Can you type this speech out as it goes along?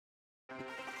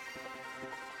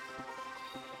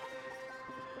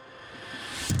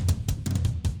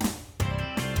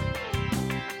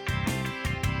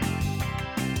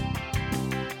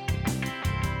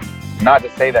Not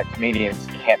to say that comedians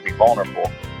can't be vulnerable.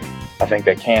 I think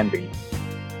they can be.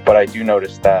 But I do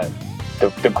notice that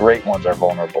the great ones are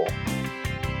vulnerable.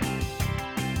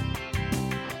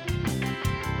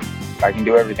 I can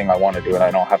do everything I want to do, and I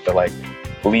don't have to, like,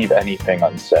 leave anything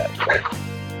unsaid.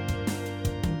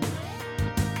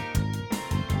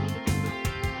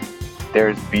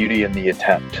 There's beauty in the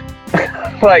attempt.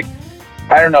 Like,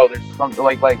 I don't know, there's something,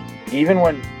 like, even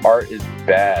when art is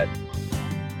bad,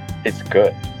 it's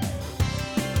good.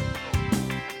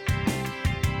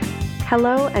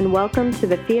 Hello and welcome to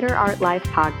the Theater Art Life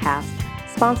podcast,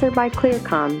 sponsored by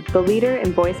ClearCom, the leader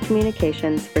in voice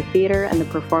communications for theater and the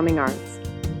performing arts.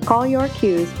 Call your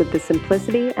cues with the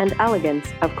simplicity and elegance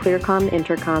of ClearCom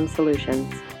Intercom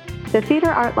solutions. The Theater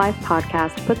Art Life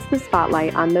podcast puts the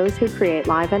spotlight on those who create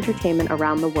live entertainment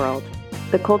around the world,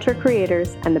 the culture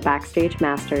creators and the backstage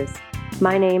masters.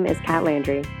 My name is Kat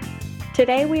Landry.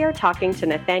 Today we are talking to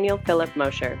Nathaniel Philip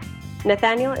Mosher.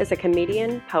 Nathaniel is a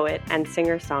comedian, poet, and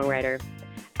singer-songwriter.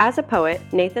 As a poet,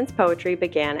 Nathan's poetry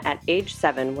began at age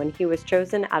 7 when he was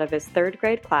chosen out of his 3rd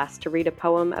grade class to read a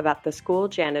poem about the school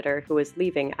janitor who was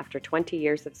leaving after 20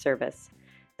 years of service.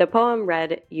 The poem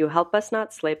read, "You help us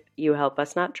not slip, you help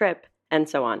us not trip," and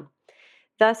so on.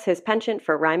 Thus, his penchant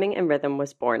for rhyming and rhythm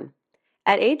was born.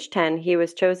 At age 10, he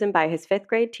was chosen by his 5th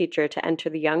grade teacher to enter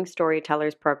the Young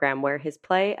Storytellers program, where his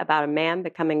play about a man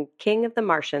becoming king of the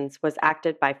Martians was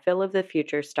acted by Phil of the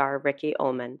Future star Ricky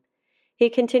Ullman.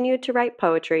 He continued to write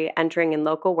poetry, entering in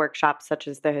local workshops such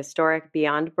as the historic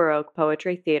Beyond Baroque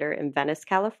Poetry Theater in Venice,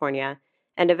 California,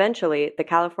 and eventually the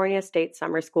California State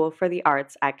Summer School for the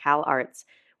Arts at Cal Arts,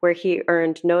 where he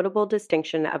earned notable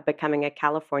distinction of becoming a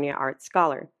California Arts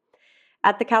Scholar.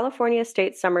 At the California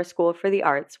State Summer School for the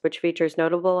Arts, which features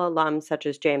notable alums such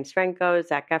as James Franco,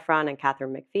 Zac Efron, and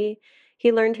Katharine McPhee,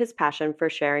 he learned his passion for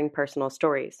sharing personal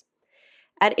stories.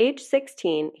 At age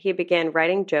 16, he began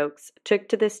writing jokes, took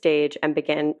to the stage, and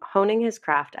began honing his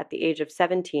craft at the age of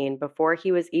 17 before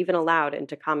he was even allowed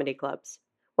into comedy clubs.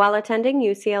 While attending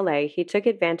UCLA, he took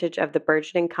advantage of the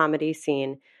burgeoning comedy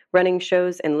scene, running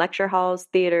shows in lecture halls,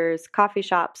 theaters, coffee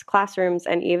shops, classrooms,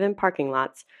 and even parking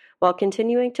lots, while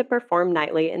continuing to perform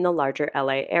nightly in the larger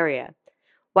LA area.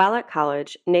 While at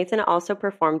college, Nathan also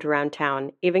performed around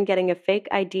town, even getting a fake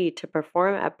ID to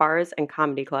perform at bars and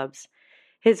comedy clubs.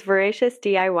 His voracious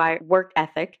DIY work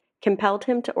ethic compelled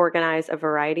him to organize a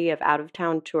variety of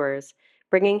out-of-town tours,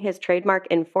 bringing his trademark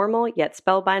informal yet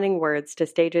spellbinding words to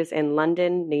stages in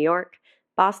London, New York,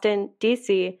 Boston,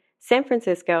 D.C., San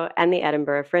Francisco, and the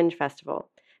Edinburgh Fringe Festival,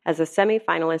 as a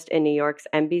semi-finalist in New York's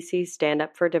NBC Stand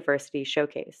Up for Diversity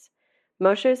showcase.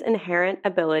 Mosher's inherent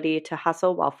ability to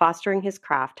hustle while fostering his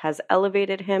craft has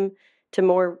elevated him to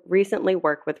more recently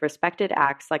work with respected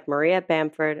acts like Maria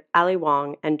Bamford, Ali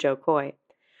Wong, and Joe Coy.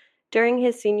 During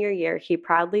his senior year, he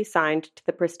proudly signed to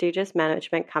the prestigious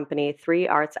management company 3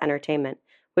 Arts Entertainment,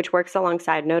 which works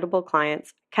alongside notable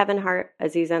clients Kevin Hart,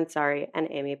 Aziz Ansari, and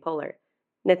Amy Poehler.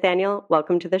 Nathaniel,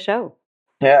 welcome to the show.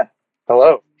 Yeah,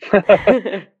 hello.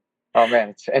 Oh man,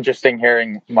 it's interesting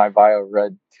hearing my bio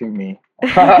read to me.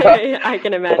 I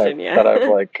can imagine, yeah. That I've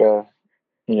like,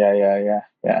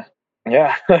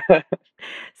 yeah.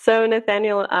 So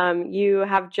Nathaniel, you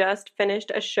have just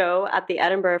finished a show at the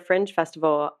Edinburgh Fringe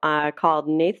Festival called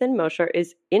Nathan Mosher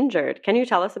is Injured. Can you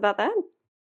tell us about that?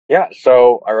 Yeah,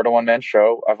 so I wrote a one-man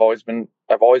show. I've always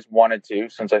wanted to,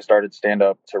 since I started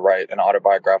stand-up, to write an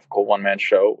autobiographical one-man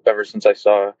show ever since I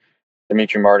saw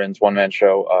Demetri Martin's one-man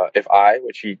show, If I,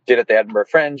 which he did at the Edinburgh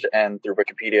Fringe, and through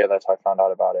Wikipedia, that's how I found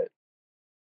out about it.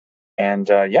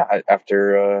 And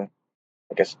after,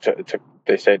 I guess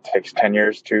they say it takes 10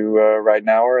 years to write an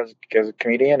hour as a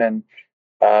comedian, and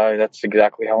that's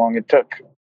exactly how long it took.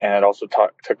 And it also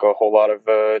took a whole lot of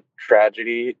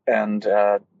tragedy and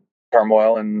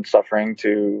turmoil and suffering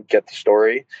to get the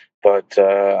story. But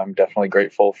I'm definitely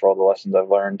grateful for all the lessons I've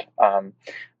learned. And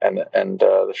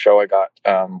the show I got,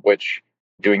 which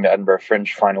doing the Edinburgh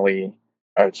Fringe finally,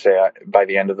 I would say by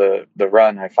the end of the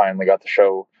run, I finally got the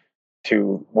show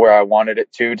to where I wanted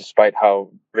it to, despite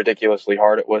how ridiculously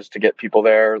hard it was to get people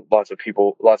there. Lots of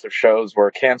shows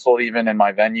were canceled even in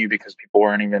my venue because people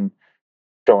weren't even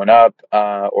showing up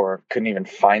or couldn't even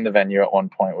find the venue at one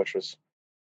point, which was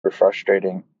super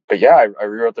frustrating. But yeah, I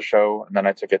rewrote the show, and then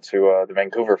I took it to the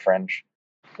Vancouver Fringe,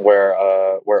 where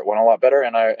it went a lot better,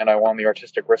 and I won the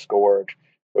Artistic Risk Award,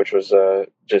 which was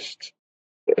just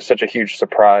such a huge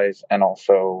surprise, and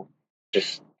also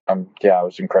just I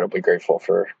was incredibly grateful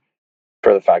for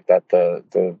the fact that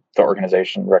the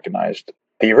organization recognized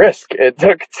the risk it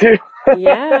took to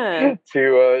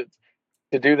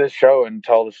to do this show and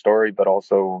tell the story, but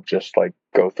also just like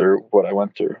go through what I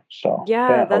went through. So Yeah,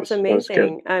 yeah, that's it was good.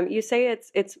 amazing. You say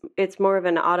it's more of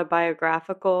an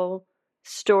autobiographical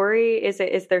story.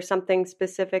 Is there something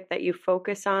specific that you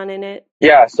focus on in it?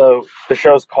 Yeah, so the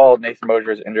show's called Nathan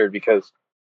Mosier is Injured because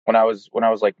when I was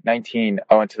like 19,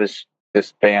 I went to this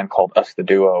band called Us the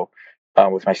Duo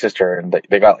with my sister, and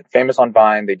they got like famous on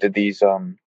Vine. They did these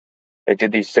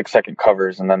 6-second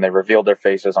covers, and then they revealed their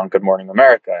faces on Good Morning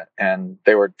America, and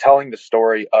they were telling the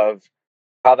story of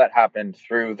how that happened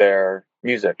through their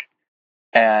music.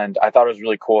 And I thought it was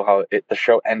really cool how the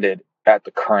show ended at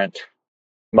the current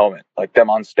moment, like them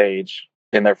on stage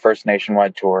in their first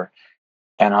nationwide tour.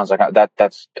 And I was like,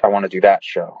 I want to do that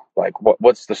show. Like,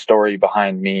 what's the story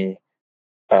behind me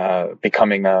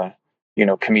becoming a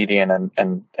comedian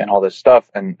and all this stuff.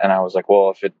 And I was like,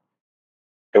 well, if it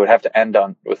would have to end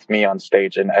on with me on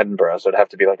stage in Edinburgh, so it'd have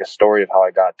to be like a story of how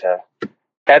I got to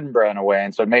Edinburgh in a way.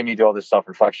 And so it made me do all this self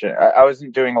reflection. I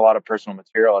wasn't doing a lot of personal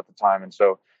material at the time, and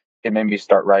so it made me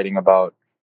start writing about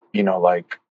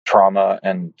like trauma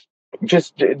and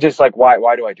just like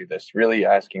why do I do this? Really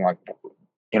asking like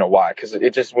why, because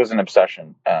it just was an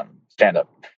obsession. Stand up.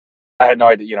 I had no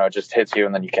idea. It just hits you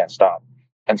and then you can't stop.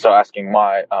 And so asking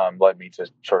why led me to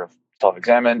sort of self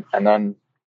examine, and then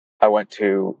I went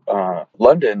to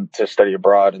London to study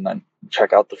abroad and then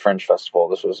check out the Fringe Festival.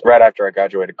 This was right after I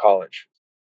graduated college,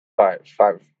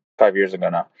 five years ago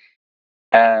now.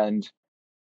 And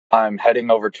I'm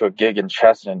heading over to a gig in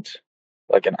Cheshunt,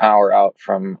 like an hour out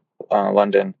from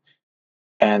London,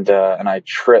 and I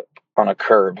trip on a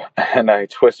curb and I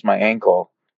twist my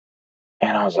ankle,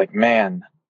 and I was like, man,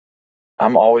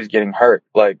 I'm always getting hurt.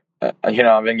 Like,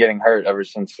 I've been getting hurt ever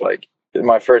since like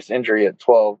my first injury at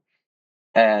 12,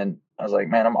 and I was like,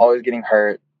 man, I'm always getting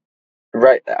hurt.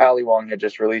 Right, Ali Wong had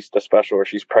just released a special where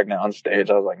she's pregnant on stage.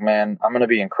 I was like, man, I'm gonna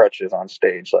be in crutches on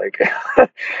stage, like,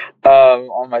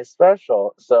 on my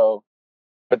special. So,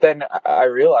 but then I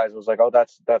realized, I was like, oh,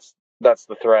 that's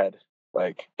the thread,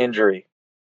 like injury.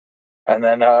 And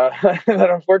then, and then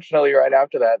unfortunately, right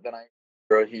after that, then I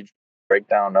wrote a huge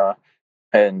breakdown,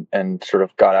 and sort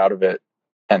of got out of it.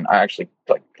 And I actually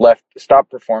like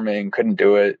stopped performing, couldn't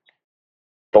do it.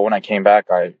 But when I came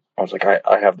back, I was like, I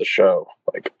have the show,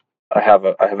 like. I have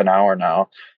an hour now,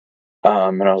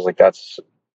 and I was like, it's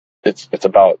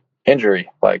about injury,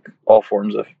 like all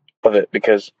forms of it,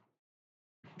 because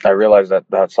I realized that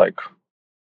that's like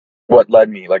what led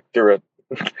me, like through a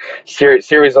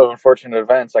series of unfortunate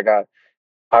events.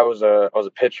 I was a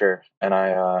pitcher, and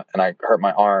I hurt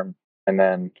my arm, and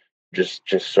then just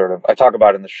sort of I talk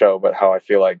about it in the show, but how I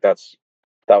feel like that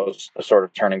was a sort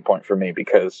of turning point for me,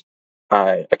 because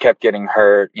I kept getting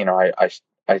hurt.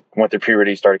 I went through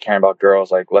puberty, started caring about girls,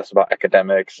 like less about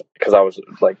academics, because I was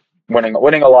like winning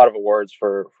a lot of awards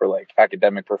for like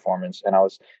academic performance, and I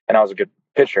was a good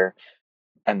pitcher.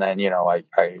 And then I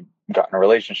got in a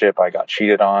relationship, I got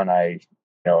cheated on,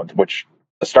 which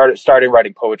started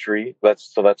writing poetry.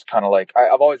 That's kind of like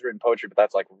I've always written poetry, but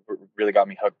that's like really got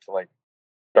me hooked to like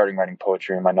starting writing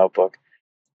poetry in my notebook.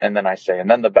 And then I say, and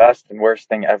then the best and worst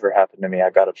thing ever happened to me. I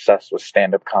got obsessed with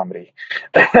stand-up comedy.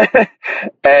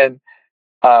 and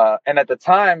and at the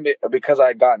time, because I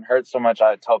had gotten hurt so much,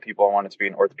 I'd tell people I wanted to be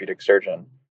an orthopedic surgeon,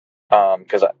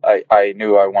 because I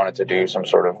knew I wanted to do some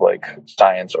sort of like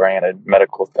science-oriented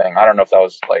medical thing. I don't know if that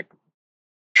was like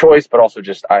choice, but also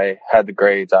just I had the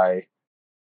grades. I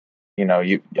don't know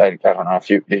if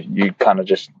you kind of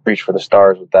just reach for the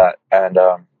stars with that. And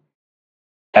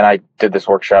I did this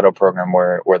work shadow program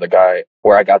where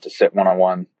I got to sit one on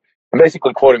one. I'm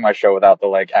basically quoting my show without the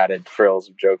like added frills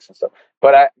of jokes and stuff.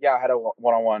 But I had a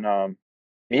one on one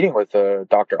meeting with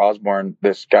Dr. Osborne,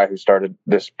 this guy who started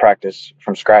this practice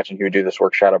from scratch, and he would do this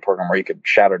work shadow program where you could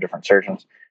shadow different surgeons.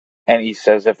 And he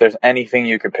says, if there's anything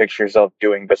you could picture yourself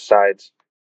doing besides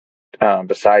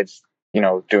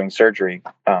doing surgery,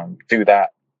 do that.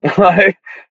 Like,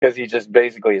 because he just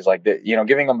basically is like,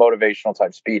 giving a motivational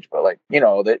type speech, but like,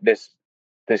 this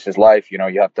is life. You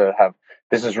have to have,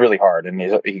 this is really hard. And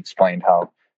he explained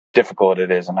how difficult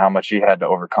it is and how much he had to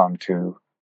overcome to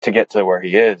get to where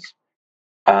he is.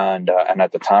 And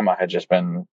at the time I had just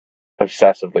been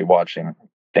obsessively watching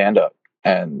stand up.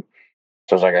 And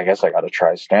so I was like, I guess I got to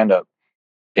try stand up.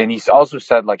 And he also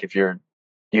said, like, you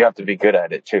have to be good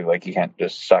at it too. Like, you can't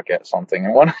just suck at something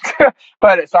and want to.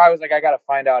 But so I was like, I got to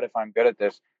find out if I'm good at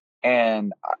this.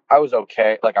 And I was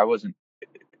okay. Like, I was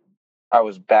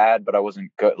bad, but I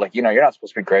wasn't good. Like, you're not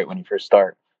supposed to be great when you first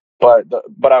start. But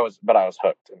I was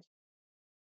hooked and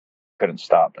couldn't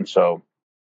stop. And so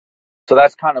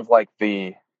that's kind of like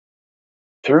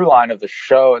through line of the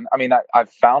show, and I mean,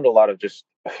 I've found a lot of just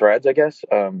threads, I guess,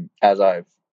 as I've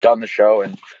done the show,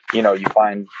 and you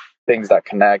find things that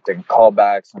connect and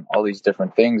callbacks and all these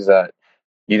different things that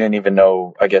you didn't even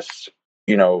know. I guess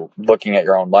looking at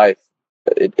your own life,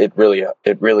 it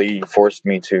really forced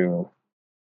me to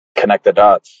connect the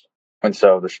dots, and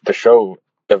so the show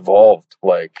evolved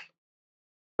like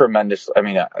tremendous. I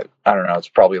mean, I don't know. It's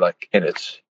probably like in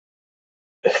its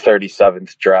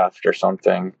 37th draft or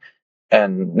something,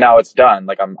 and now it's done.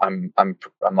 Like I'm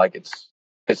like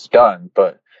it's done.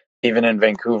 But even in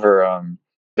Vancouver,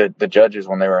 the judges,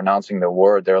 when they were announcing the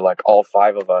award, they were like, all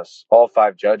five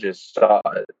judges saw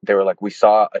it. They were like, we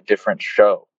saw a different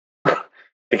show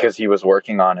because he was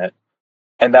working on it,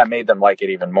 and that made them like it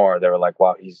even more. They were like,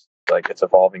 wow, he's like, it's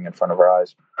evolving in front of our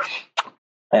eyes.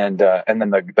 And then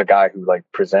the guy who like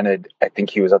presented, I think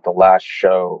he was at the last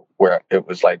show where it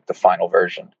was like the final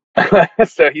version.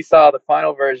 So he saw the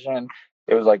final version.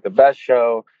 It was like the best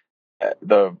show.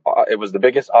 It was the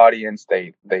biggest audience.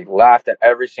 They laughed at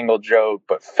every single joke,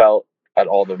 but felt at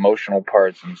all the emotional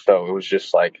parts, and so it was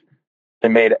just like it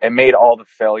made all the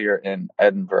failure in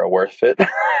Edinburgh worth it.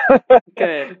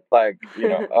 Good. Like,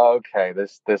 okay,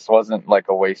 this wasn't like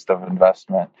a waste of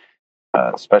investment,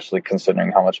 especially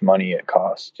considering how much money it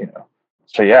cost.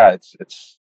 So yeah,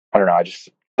 it's I don't know. I just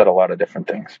said a lot of different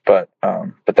things, but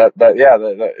that yeah,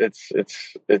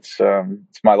 it's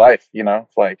my life.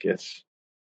 Like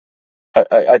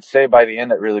I'd say by the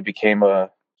end it really became a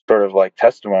sort of like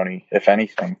testimony, if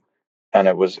anything, and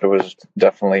it was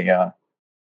definitely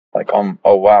like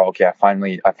oh wow, okay, I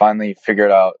finally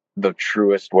figured out the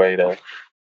truest way to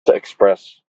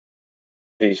express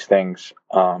these things,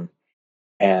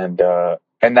 and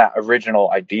that original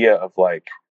idea of like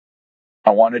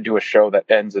I want to do a show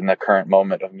that ends in the current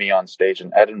moment of me on stage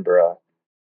in Edinburgh,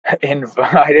 and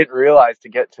I didn't realize to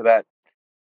get to that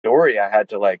story I had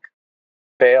to like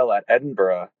fail at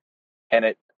Edinburgh, and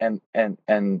it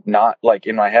and not like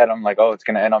in my head I'm like, oh, it's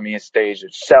gonna end on me on stage,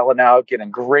 it's selling out, getting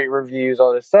great reviews,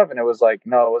 all this stuff, and it was like,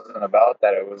 no, it wasn't about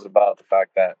that. It was about the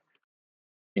fact that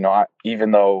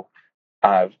even though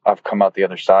I've come out the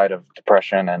other side of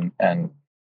depression and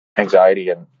anxiety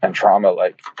and trauma,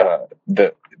 like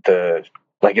the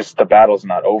like it's the battle's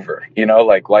not over.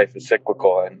 Like life is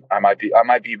cyclical, and I might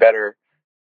be better.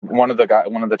 One of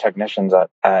the technicians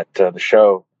at the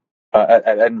show at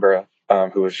Edinburgh,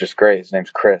 who was just great. His name's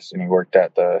Chris, and he worked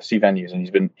at the C venues,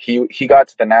 and he got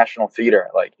to the National Theater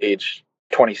at like age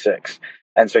 26,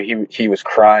 and so he was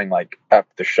crying like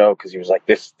after the show because he was like,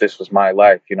 this was my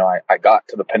life. I got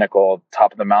to the pinnacle,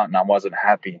 top of the mountain, I wasn't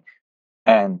happy,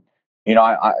 and I'm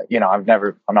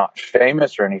not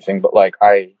famous or anything, but like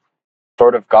I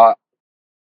sort of got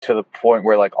to the point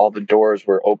where like all the doors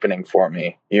were opening for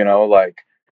me. Like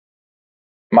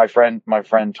my friend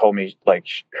told me like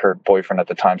her boyfriend at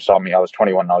the time saw me. I was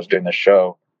 21 and I was doing this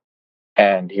show,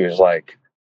 and he was like,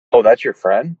 "Oh, that's your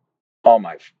friend? Oh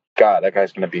my God, that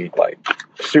guy's gonna be like,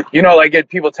 like get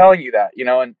people telling you that,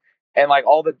 and like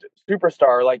all the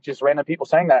superstar, like just random people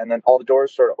saying that, and then all the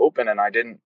doors sort of open, and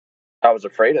I was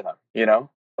afraid of them, I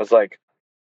was like,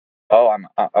 oh,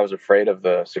 I was afraid of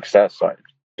the success, so I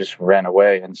just ran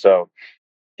away. And so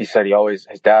he said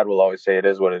his dad will always say it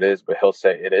is what it is, but he'll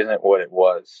say it isn't what it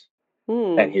was.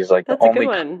 And he's like, that's a good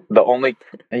one.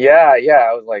 Yeah.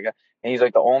 I was like, and he's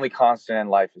like, the only constant in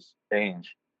life is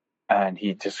change. And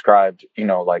he described,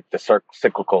 like the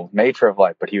cyclical nature of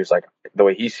life, but he was like, the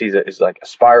way he sees it is like a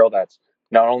spiral that's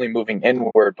not only moving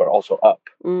inward, but also up.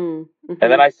 And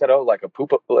then I said, oh, like a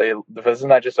poop, isn't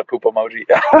that just a poop emoji?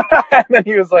 And then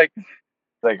he was like,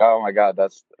 oh my God,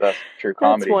 that's true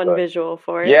comedy. That's one visual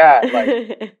for it. Yeah,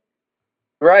 like,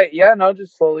 right. Yeah, no,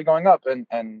 just slowly going up.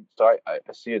 And so I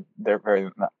see it there very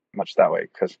much that way,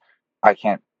 because I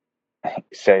can't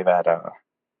say that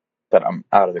I'm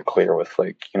out of the clear with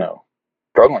like,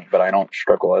 struggling, but I don't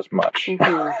struggle as much.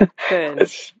 Good. Good.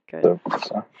 So,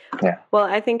 yeah. Well,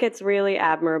 I think it's really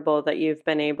admirable that you've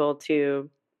been able to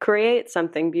create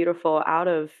something beautiful out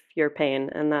of your pain,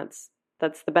 and that's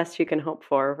the best you can hope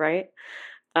for, right?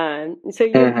 So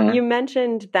you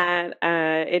mentioned that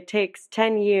it takes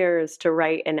 10 years to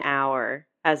write an hour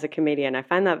as a comedian. I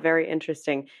find that very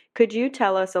interesting. Could you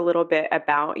tell us a little bit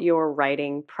about your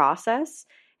writing process,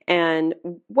 and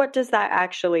what does that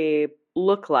actually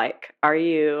look like? Are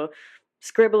you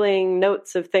scribbling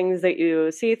notes of things that you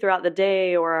see throughout the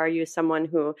day, or are you someone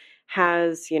who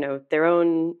has, their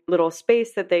own little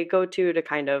space that they go to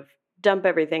kind of dump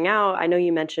everything out? I know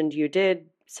you mentioned you did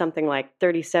something like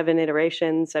 37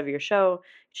 iterations of your show.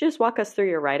 Could you just walk us through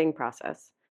your writing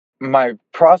process? My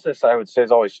process, I would say,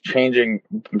 is always changing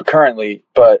currently,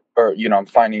 I'm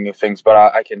finding new things, but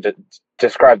I can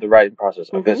describe the writing process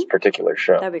of this Mm-hmm. particular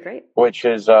show. That'd be great. Which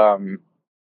is,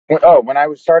 when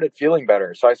I started feeling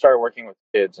better. So I started working with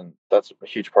kids, and that's a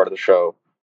huge part of the show.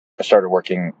 I started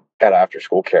working at after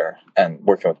school care and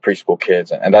working with preschool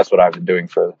kids, and that's what I've been doing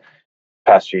for the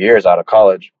past few years out of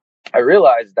college. I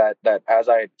realized that as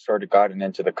I sort of gotten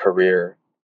into the career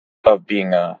of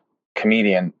being a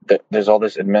comedian, that there's all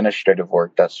this administrative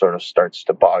work that sort of starts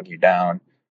to bog you down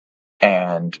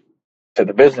and to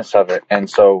the business of it. And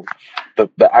so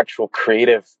the actual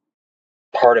creative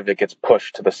part of it gets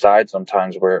pushed to the side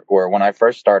sometimes, where when I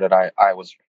first started, I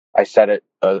set it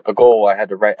a goal. I had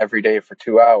to write every day for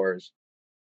 2 hours,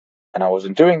 and I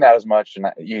wasn't doing that as much. And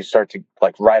you start to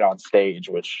like write on stage,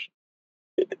 which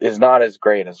is not as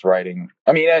great as writing.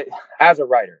 I mean, as a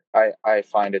writer, I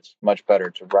find it's much better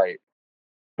to write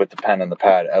with the pen and the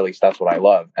pad. At least that's what I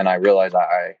love. And I realize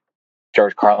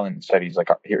George Carlin said he's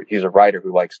a writer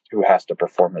who has to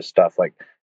perform his stuff. Like,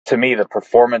 to me, the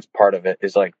performance part of it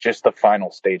is like just the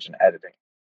final stage in editing,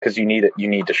 because you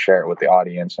need to share it with the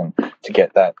audience and to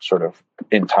get that sort of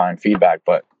in time feedback.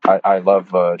 But I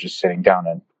love just sitting down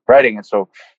and writing. And so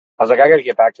I was like, I got to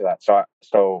get back to that.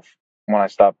 So when I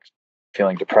stopped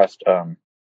feeling depressed and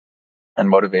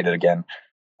motivated again,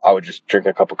 I would just drink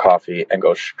a cup of coffee and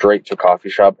go straight to a coffee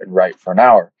shop and write for an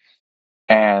hour.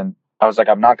 And I was like,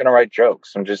 I'm not going to write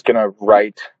jokes. I'm just going to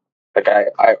write. Like,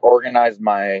 I organized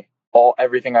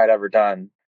everything I'd ever done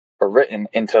or written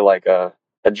into like a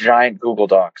giant Google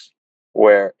Docs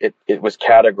where it was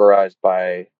categorized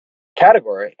by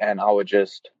category, and I would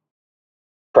just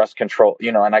press control,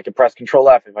 and I could press control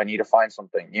F if I need to find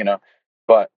something,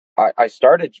 but I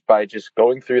started by just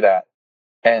going through that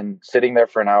and sitting there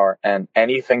for an hour, and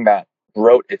anything that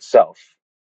wrote itself,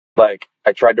 like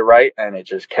I tried to write and it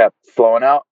just kept flowing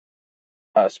out,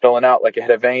 spilling out like it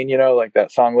had a vein, like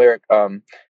that song lyric.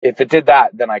 If it did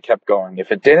that, then I kept going.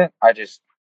 If it didn't,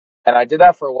 and I did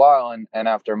that for a while. And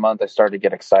after a month, I started to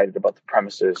get excited about the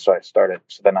premises. So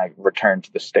then I returned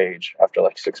to the stage after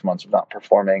like 6 months of not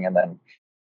performing. And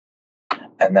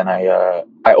then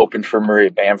I opened for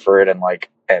Maria Bamford and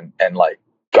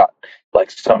got like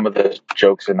some of the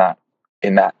jokes in that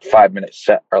 5-minute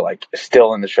set are like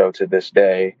still in the show to this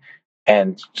day.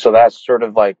 And so that's sort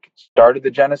of like started the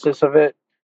genesis of it.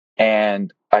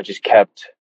 And I just kept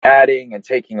adding and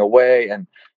taking away, and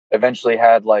eventually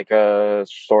had like a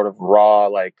sort of raw,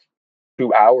 like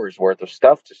 2 hours worth of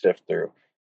stuff to sift through.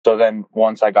 So then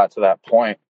once I got to that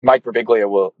point, Mike Birbiglia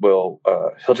will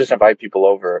he'll just invite people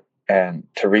over and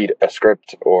to read a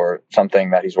script or something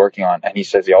that he's working on. And he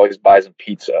says he always buys them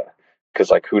pizza,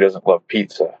 because like, who doesn't love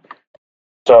pizza?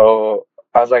 So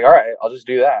I was like, all right, I'll just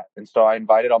do that. And so I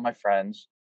invited all my friends.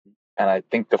 And I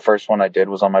think the first one I did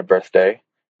was on my birthday.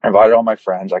 I invited all my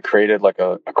friends. I created like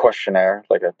a questionnaire,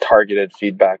 like a targeted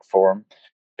feedback form,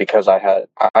 because I had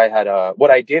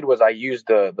what I did was I used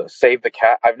the Save the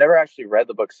Cat. I've never actually read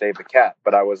the book Save the Cat,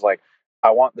 but I was like, I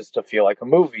want this to feel like a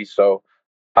movie. So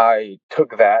I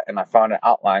took that and I found an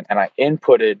outline and I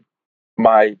inputted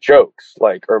my jokes,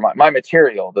 like, or my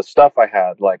material, the stuff I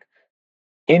had, like,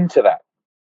 into that.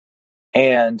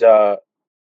 And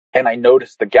I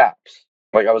noticed the gaps.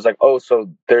 Like, I was like, oh, so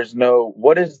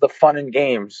what is the fun and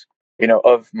games,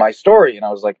 of my story? And I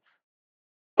was like,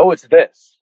 oh, it's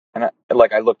this. And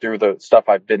I looked through the stuff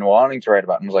I've been wanting to write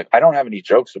about and was like, I don't have any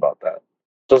jokes about that.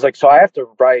 So I was like, so I have to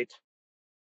write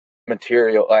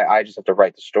material. I just have to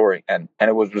write the story. And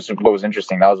it was what was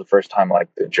interesting. That was the first time like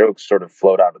the jokes sort of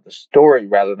flowed out of the story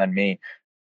rather than me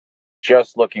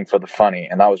just looking for the funny.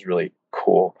 And that was really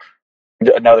cool.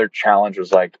 Another challenge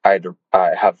was like I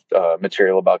have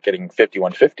material about getting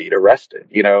 5150 arrested,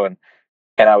 and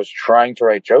I was trying to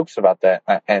write jokes about that,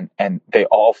 and they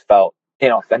all felt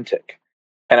inauthentic.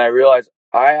 And I realized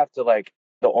I have to, like,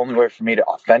 the only way for me to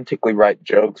authentically write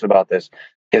jokes about this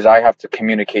is I have to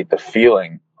communicate the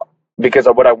feeling, because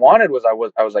what I wanted was I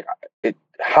was like,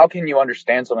 how can you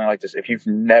understand something like this if you've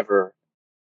never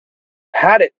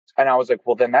had it? And I was like,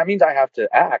 well, then that means I have to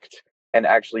act and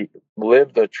actually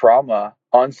live the trauma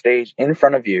on stage in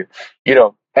front of you,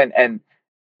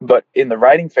 but in the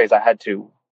writing phase, I had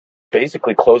to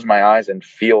basically close my eyes and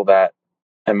feel that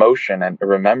emotion and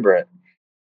remember it,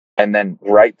 and then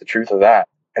write the truth of that,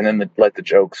 and then let the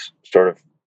jokes sort of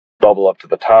bubble up to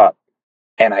the top.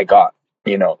 And I got,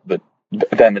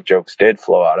 then the jokes did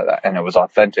flow out of that, and it was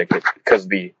authentic because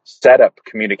the setup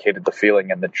communicated the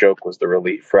feeling and the joke was the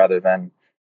relief rather than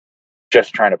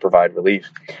just trying to provide relief.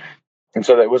 And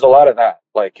so there was a lot of that.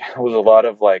 Like, it was a lot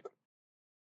of like,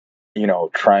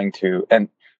 trying to, and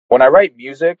when I write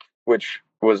music, which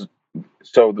was,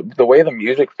 so the way the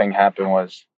music thing happened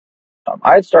was,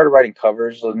 I had started writing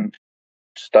covers and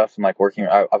stuff and like working.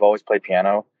 I've always played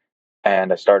piano,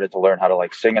 and I started to learn how to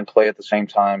like sing and play at the same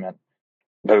time, and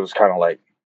but it was kind of like,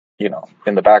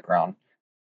 in the background.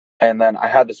 And then I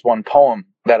had this one poem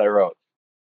that I wrote,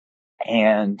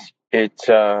 and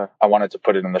I wanted to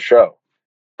put it in the show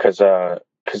because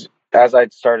as I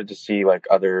started to see like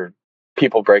other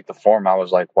people break the form, I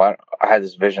was like, what? I had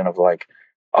this vision of like,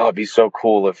 oh, it'd be so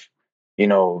cool if,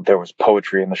 there was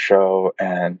poetry in the show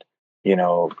and,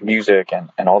 music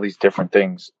and all these different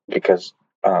things because,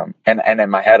 and in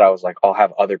my head, I was like, I'll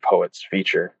have other poets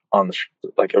feature on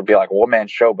like, it would be like a one man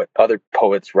show, but other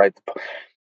poets write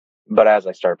but as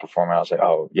I started performing, I was like,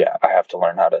 oh yeah, I have to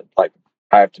learn how to like,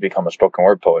 I have to become a spoken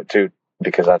word poet too,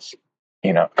 because that's,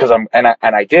 because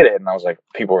I did it, and I was like,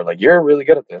 people were like, you're really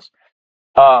good at this.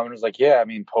 And it was like, yeah, I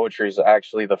mean, poetry is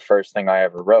actually the first thing I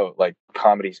ever wrote. Like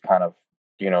comedy's kind of,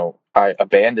 I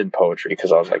abandoned poetry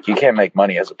because I was like, you can't make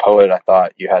money as a poet. I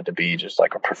thought you had to be just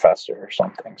like a professor or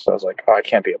something. So I was like, oh, I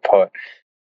can't be a poet.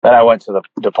 Then I went to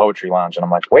the poetry lounge, and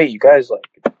I'm like, wait, you guys like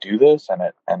do this?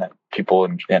 And people,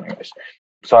 anyways.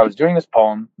 So I was doing this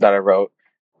poem that I wrote.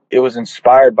 It was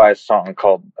inspired by a song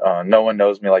called No One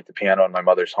Knows Me Like the Piano in My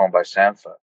Mother's Home by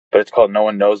Sampha. But it's called No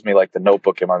One Knows Me Like the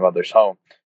Notebook in My Mother's Home.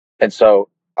 And so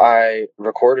I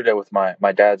recorded it with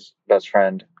my dad's best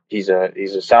friend. He's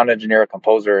a sound engineer, a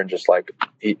composer, and just like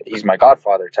he's my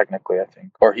godfather technically, I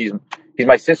think, or he's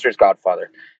my sister's godfather.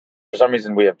 For some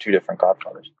reason, we have two different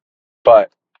godfathers.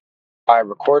 But I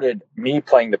recorded me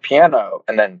playing the piano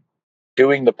and then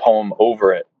doing the poem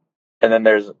over it. And then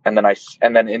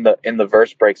in the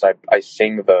verse breaks, I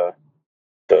sing the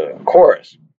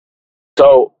chorus.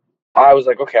 So I was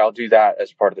like, okay, I'll do that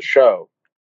as part of the show.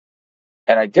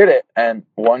 And I did it. And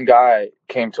one guy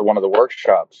came to one of the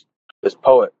workshops, this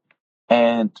poet,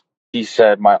 and he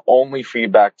said, my only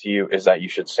feedback to you is that you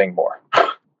should sing more.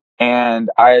 And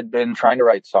I had been trying to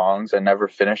write songs and never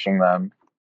finishing them.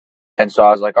 And so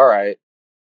I was like, all right,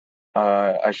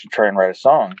 I should try and write a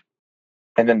song.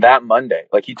 And then that Monday,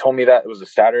 like he told me that it was a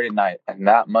Saturday night, and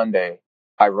that Monday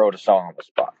I wrote a song on the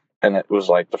spot, and it was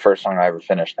like the first song I ever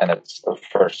finished, and it's the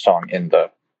first song in the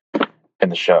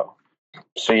show.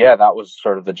 So yeah, that was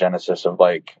sort of the genesis of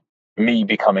like me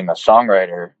becoming a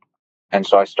songwriter. And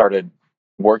so I started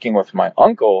working with my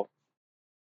uncle,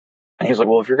 and he was like,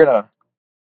 well, if you're gonna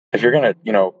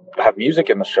have music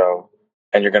in the show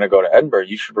and you're gonna go to Edinburgh,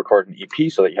 you should record an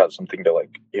EP so that you have something to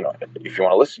like, if you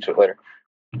want to listen to it later.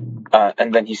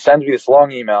 And then he sends me this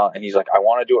long email, and he's like, I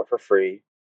want to do it for free.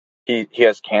 He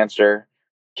has cancer.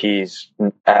 He's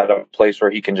at a place where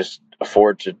he can just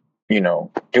afford to,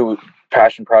 do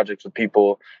passion projects with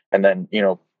people and then,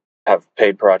 have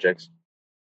paid projects.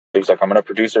 So he's like, I'm going to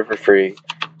produce it for free.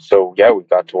 So yeah, we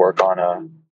got to work on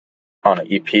an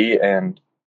EP, and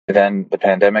then the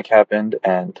pandemic happened,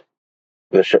 and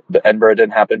the Edinburgh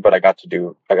didn't happen, but I got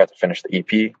to finish the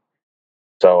EP.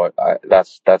 So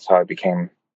that's how I became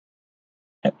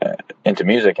into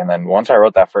music. And then once I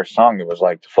wrote that first song, it was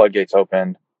like the floodgates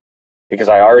opened, because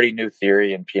I already knew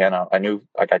theory and piano. I knew,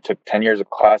 like, I took 10 years of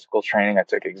classical training. I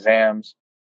took exams.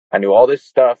 I knew all this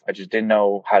stuff. I just didn't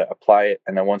know how to apply it.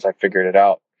 And then once I figured it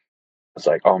out, it's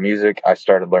like, oh, music. I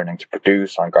started learning to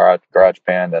produce on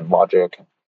GarageBand and Logic.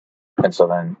 And so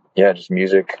then, yeah, just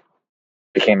music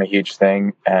became a huge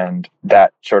thing. And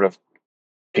that sort of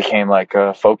became like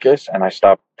a focus. And I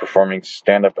stopped performing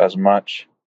stand-up as much.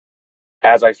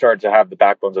 As I started to have the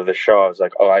backbones of the show, I was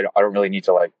like, oh, I don't really need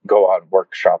to like go out and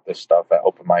workshop this stuff at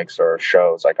open mics or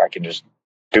shows. Like I can just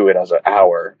do it as an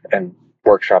hour and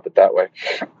workshop it that way.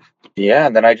 Yeah.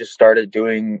 And then I just started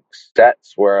doing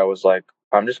sets where I was like,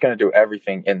 I'm just going to do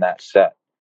everything in that set.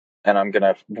 And I'm going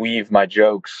to weave my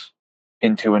jokes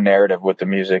into a narrative with the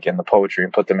music and the poetry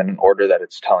and put them in an order that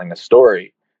it's telling the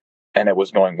story. And it was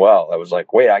going well. I was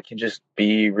like, wait, I can just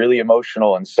be really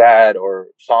emotional and sad or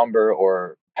somber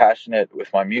or passionate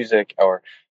with my music, or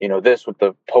this with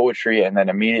the poetry, and then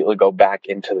immediately go back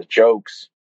into the jokes,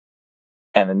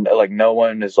 and then like no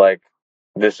one is like,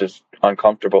 this is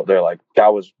uncomfortable. They're like,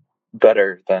 that was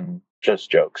better than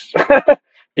just jokes.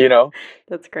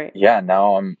 That's great. Yeah,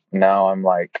 now I'm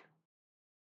like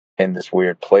in this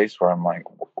weird place where I'm like,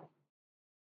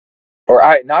 or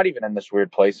I not even in this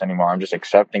weird place anymore. I'm just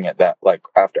accepting it that like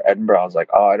after Edinburgh I was like,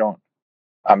 oh,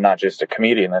 I'm not just a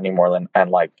comedian anymore,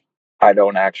 and like I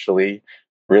don't actually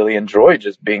really enjoy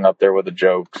just being up there with the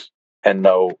jokes and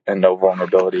no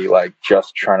vulnerability, like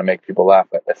just trying to make people laugh.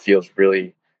 It feels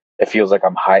like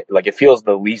I'm high, like it feels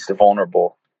the least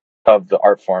vulnerable of the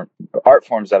art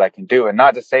forms that I can do. And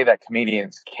not to say that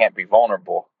comedians can't be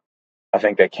vulnerable. I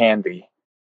think they can be,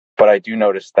 but I do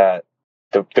notice that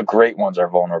the great ones are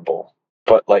vulnerable,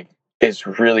 but like it's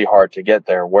really hard to get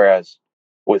there. Whereas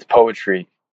with poetry,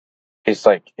 it's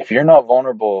like if you're not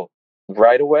vulnerable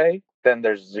right away, then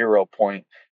there's 0 point.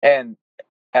 And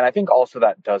I think also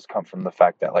that does come from the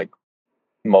fact that like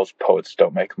most poets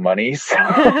don't make money. So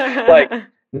like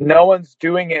no one's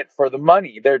doing it for the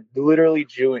money. They're literally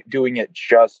doing it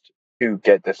just to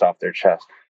get this off their chest.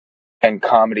 And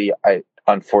comedy,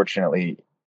 unfortunately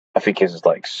I think is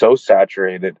like so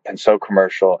saturated and so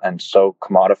commercial and so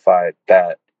commodified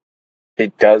that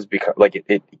it does become like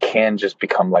it can just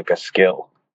become like a skill,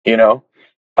 you know,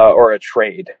 or a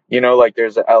trade, you know, like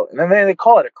and then they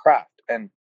call it a craft. And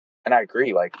I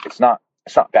agree, like it's not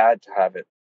bad to have it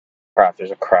craft.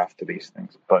 There's a craft to these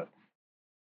things, but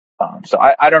so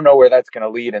I don't know where that's going to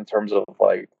lead in terms of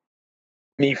like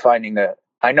me finding that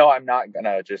I know I'm not going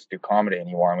to just do comedy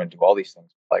anymore. I'm going to do all these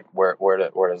things. Like where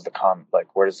does where does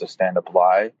the stand up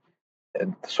lie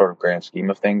in the sort of grand scheme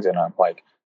of things? And I'm like,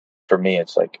 for me,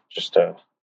 it's like just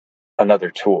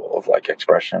another tool of like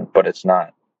expression, but it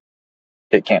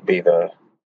can't be the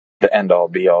end all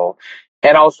be all.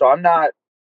 And also I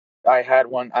had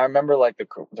one, I remember like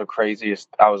the craziest,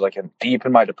 I was like deep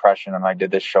in my depression and I did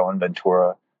this show in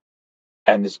Ventura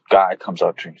and this guy comes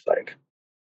up to me, he's like,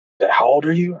 how old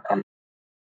are you? I'm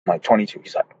like 22.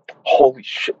 He's like, holy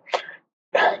shit.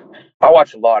 I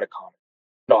watch a lot of comedy.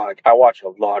 No, like I watch a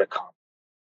lot of comedy.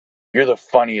 You're the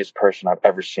funniest person I've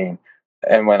ever seen.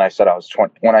 And when I said I was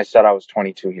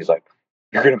 22, he's like,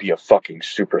 you're going to be a fucking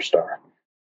superstar.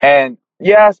 And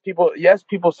yes, people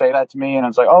say that to me and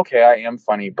it's like, okay, I am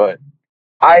funny, but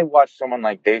I watch someone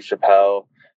like Dave Chappelle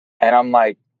and I'm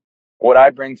like, what I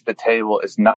bring to the table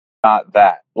is not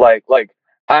that. Like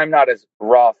I'm not as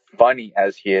raw funny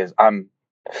as he is. I'm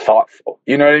thoughtful.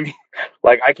 You know what I mean?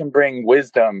 Like I can bring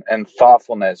wisdom and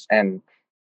thoughtfulness and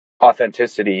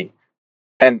authenticity.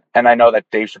 And I know that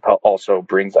Dave Chappelle also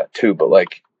brings that too, but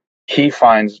like he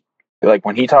finds like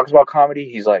when he talks about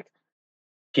comedy, he's like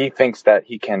he thinks that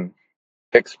he can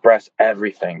express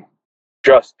everything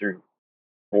just through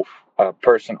a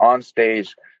person on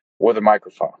stage with a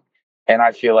microphone. And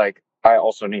I feel like I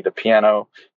also need a piano.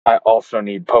 I also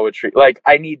need poetry. Like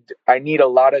I need a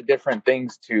lot of different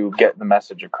things to get the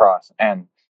message across. And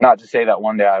not to say that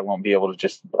one day I won't be able to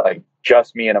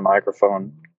just me and a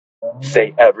microphone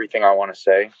say everything I want to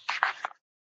say.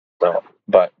 But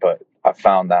I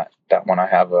found that when I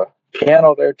have a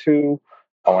piano there too,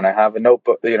 when I have a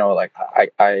notebook, you know, like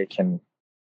I can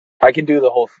do the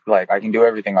whole, like I can do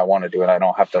everything I want to do and I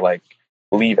don't have to like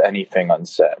leave anything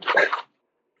unsaid.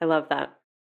 I love that.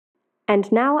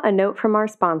 And now a note from our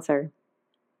sponsor.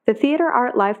 The Theater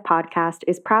Art Life podcast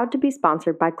is proud to be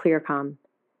sponsored by ClearComm.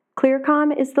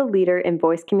 ClearComm is the leader in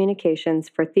voice communications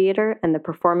for theater and the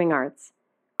performing arts.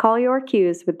 Call your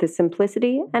cues with the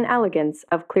simplicity and elegance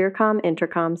of ClearComm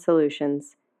Intercom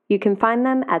solutions. You can find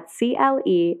them at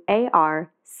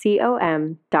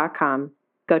ClearCom.com.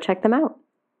 Go check them out.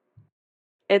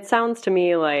 It sounds to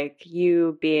me like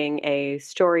you being a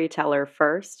storyteller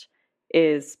first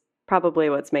is probably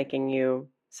what's making you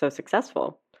so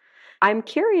successful. I'm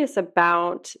curious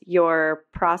about your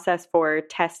process for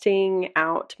testing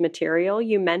out material.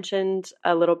 You mentioned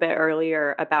a little bit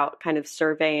earlier about kind of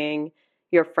surveying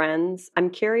your friends. I'm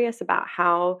curious about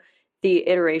how the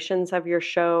iterations of your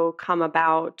show come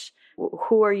about.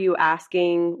 Who are you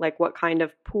asking? Like what kind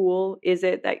of pool is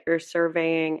it that you're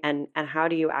surveying and how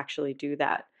do you actually do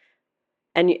that?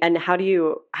 And how do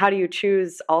you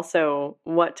choose also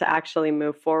what to actually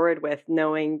move forward with,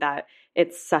 knowing that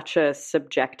it's such a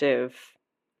subjective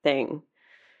thing?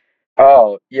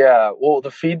 Oh, yeah. Well,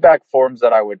 the feedback forms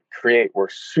that I would create were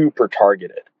super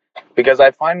targeted because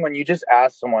I find when you just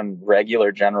ask someone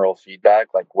regular general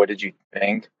feedback, like, what did you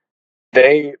think?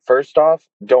 They, first off,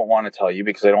 don't want to tell you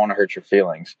because they don't want to hurt your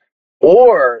feelings.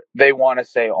 Or they want to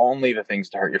say only the things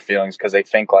to hurt your feelings because they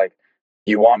think, like,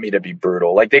 you want me to be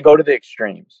brutal. Like, they go to the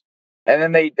extremes.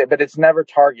 And then but it's never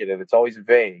targeted. It's always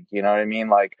vague. You know what I mean?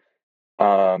 Like,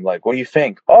 what do you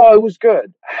think? Oh, it was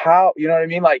good. How, you know what I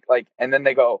mean? And then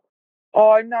they go,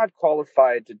 oh, I'm not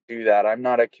qualified to do that. I'm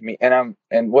not a comedian.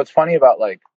 And what's funny about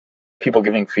like people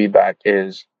giving feedback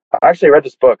is I actually read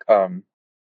this book. And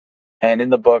in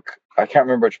the book, I can't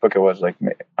remember which book it was, but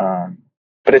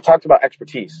it talked about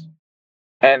expertise.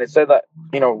 And it said that,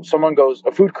 you know,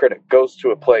 a food critic goes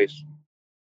to a place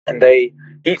and they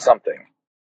eat something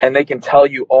and they can tell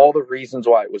you all the reasons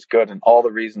why it was good and all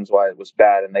the reasons why it was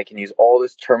bad. And they can use all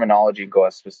this terminology and go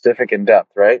as specific in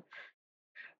depth, right?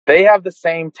 They have the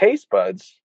same taste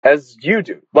buds as you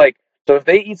do. Like, so if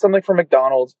they eat something from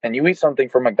McDonald's and you eat something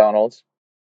from McDonald's,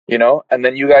 you know, and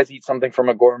then you guys eat something from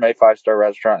a gourmet 5-star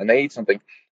restaurant and they eat something,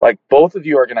 like both of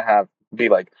you are going to be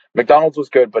like, McDonald's was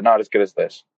good, but not as good as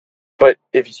this. But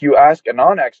if you ask a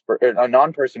non-expert, a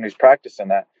non-person who's practicing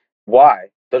that, why,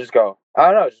 they'll just go, I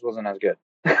don't know, it just wasn't as good.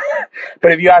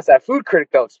 But if you ask that food critic,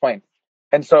 they'll explain.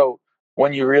 And so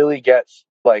when you really get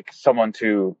like someone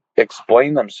to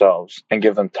explain themselves and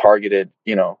give them targeted,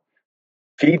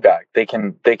 feedback, they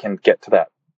can get to that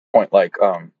point. Like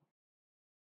I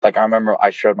remember I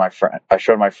showed my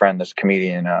friend this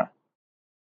comedian,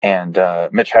 and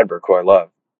Mitch Hedberg, who I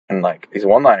love, and like he's a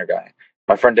one-liner guy.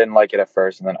 My friend didn't like it at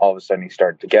first, and then all of a sudden he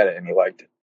started to get it, and he liked it.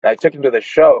 And I took him to the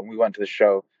show, and we went to the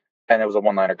show, and it was a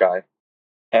one-liner guy,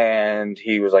 and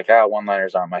he was like,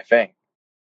 one-liners aren't my thing.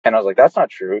 And I was like, that's not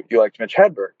true. You liked Mitch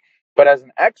Hedberg. But as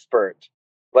an expert,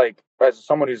 like as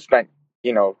someone who's spent,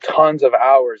 tons of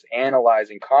hours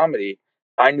analyzing comedy,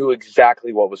 I knew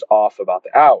exactly what was off about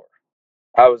the hour.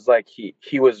 I was like, he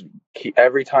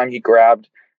every time he grabbed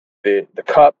the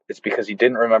cup, it's because he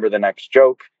didn't remember the next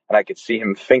joke, and I could see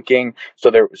him thinking.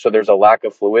 So there's a lack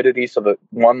of fluidity, so the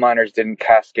one-liners didn't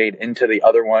cascade into the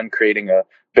other one, creating a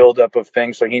buildup of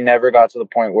things. So he never got to the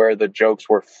point where the jokes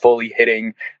were fully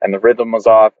hitting and the rhythm was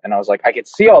off. And I was like, I could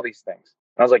see all these things.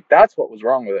 And I was like, that's what was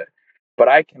wrong with it. But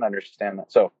I can understand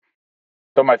that. So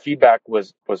my feedback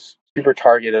was super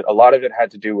targeted. A lot of it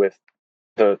had to do with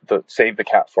the Save the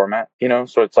Cat format,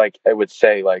 So it's like it would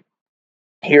say like,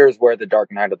 here's where the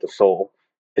Dark Night of the Soul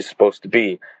is supposed to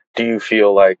be. Do you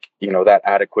feel like, that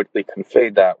adequately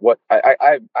conveyed that? What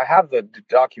I have the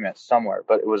document somewhere,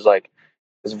 but it was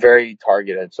very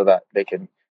targeted so that they can,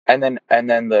 and then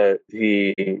the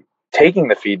taking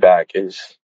the feedback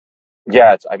is,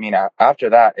 after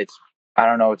that, it's, I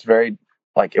don't know, it's very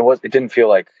it didn't feel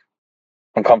like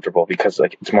uncomfortable because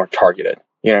it's more targeted,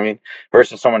 you know what I mean?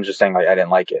 Versus someone just saying I didn't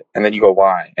like it. And then you go,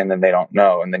 why? And then they don't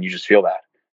know. And then you just feel that.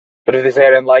 But if they say I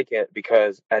didn't like it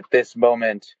because at this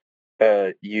moment,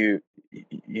 sometimes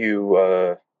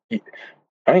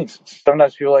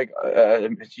people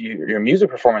your music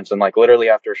performance, and literally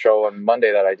after a show on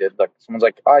Monday that I did, someone's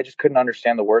like, I just couldn't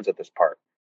understand the words at this part.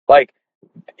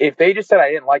 If they just said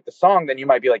I didn't like the song, then you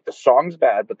might be like, the song's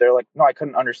bad, but they're like, no, I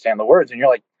couldn't understand the words. And you're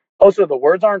like, oh, so the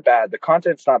words aren't bad, the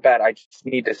content's not bad, I just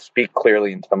need to speak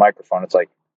clearly into the microphone. It's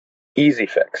easy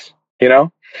fix,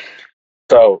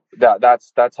 So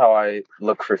that's how I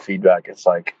look for feedback. It's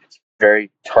it's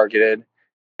very targeted,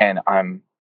 and I'm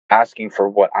asking for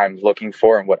what I'm looking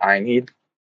for and what I need.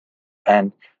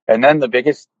 And then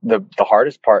the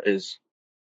hardest part is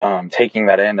taking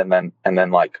that in and then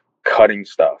cutting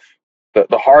stuff.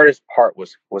 The hardest part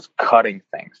was cutting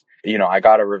things. I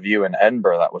got a review in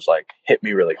Edinburgh that was hit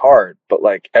me really hard, but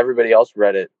everybody else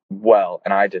read it well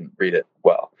and I didn't read it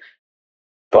well.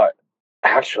 But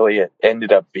actually it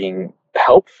ended up being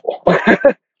helpful.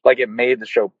 It made the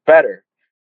show better.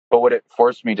 But what it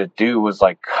forced me to do was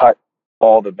cut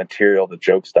all the material, the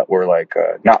jokes that were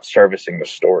not servicing the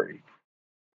story.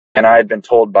 And I had been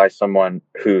told by someone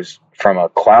who's from a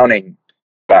clowning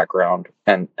background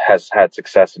and has had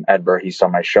success in Edinburgh. He saw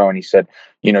my show and he said,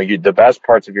 the best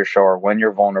parts of your show are when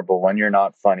you're vulnerable, when you're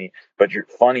not funny, but your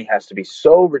funny has to be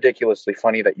so ridiculously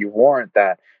funny that you warrant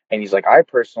that. And he's like, I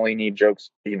personally need jokes,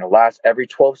 last every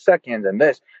 12 seconds and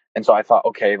this. And so I thought,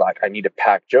 okay, I need to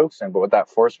pack jokes in. But what that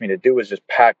forced me to do was just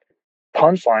pack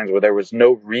punchlines where there was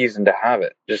no reason to have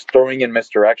it. Just throwing in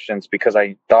misdirections because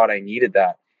I thought I needed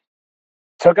that.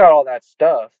 Took out all that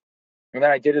stuff. And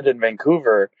then I did it in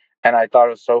Vancouver. And I thought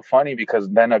it was so funny because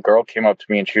then a girl came up to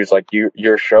me and she was like,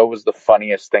 your show was the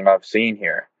funniest thing I've seen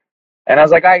here. And I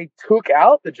was like, I took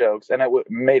out the jokes and it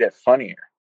made it funnier.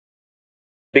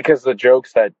 Because the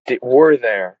jokes that were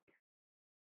there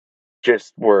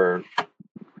just were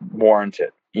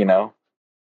warranted,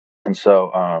 And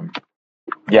so, I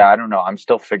don't know. I'm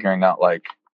still figuring out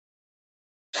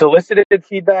solicited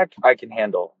feedback I can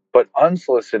handle, but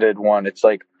unsolicited one, it's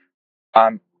I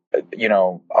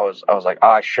was like,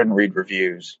 I shouldn't read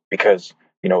reviews because,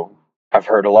 I've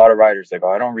heard a lot of writers, they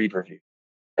go, I don't read reviews.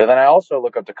 But then I also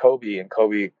look up to Kobe, and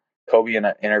Kobe in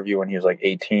an interview when he was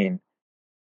 18,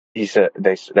 he said,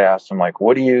 they asked him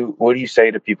what do you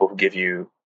say to people who give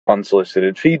you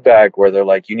unsolicited feedback where they're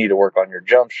like, you need to work on your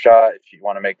jump shot if you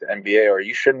want to make the NBA, or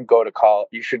you shouldn't go to college.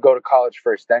 You should go to college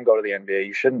first, then go to the NBA.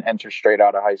 You shouldn't enter straight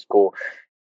out of high school.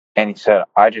 And he said,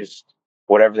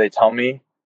 whatever they tell me,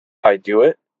 I do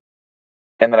it.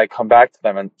 And then I come back to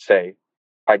them and say,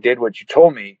 I did what you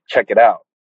told me. Check it out.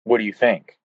 What do you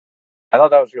think? I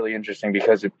thought that was really interesting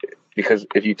because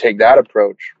if you take that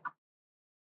approach,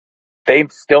 they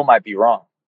still might be wrong.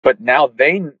 But now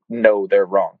they know they're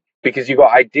wrong because you go,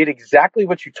 I did exactly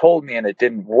what you told me and it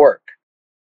didn't work.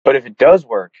 But if it does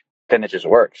work, then it just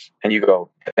works. And you go,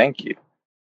 thank you.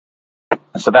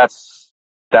 So that's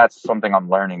something I'm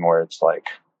learning where it's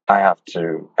I have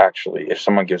to actually, if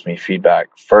someone gives me feedback,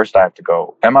 first I have to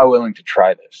go, am I willing to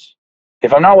try this?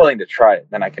 If I'm not willing to try it,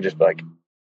 then I can just be like,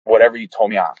 whatever you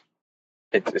told me,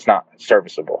 it's not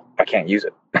serviceable. I can't use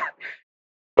it.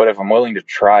 But if I'm willing to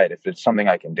try it, if it's something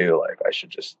I can do, like I should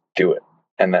just do it.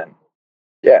 And then,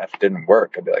 yeah, if it didn't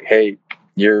work, I'd be like, hey,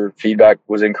 your feedback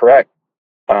was incorrect.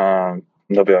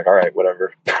 They'll be like, all right,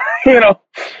 whatever. you know?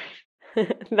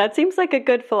 That seems like a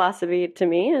good philosophy to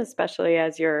me, especially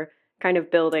as you're kind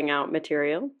of building out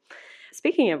material.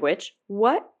 Speaking of which,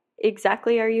 what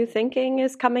exactly are you thinking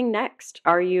is coming next?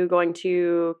 Are you going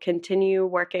to continue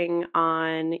working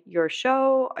on your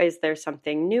show? Is there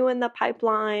something new in the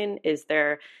pipeline? Is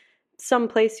there some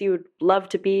place you'd love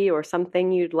to be or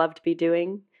something you'd love to be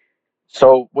doing?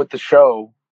 So with the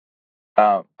show,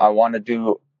 I want to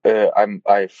do.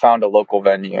 I found a local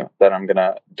venue that I'm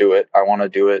gonna do it. I want to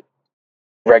do it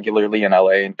regularly in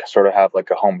LA and sort of have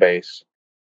like a home base,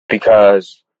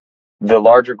 because the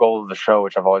larger goal of the show,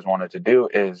 which I've always wanted to do,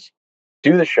 is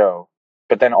do the show,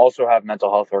 but then also have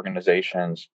mental health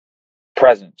organizations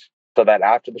present, so that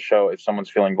after the show, if someone's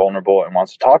feeling vulnerable and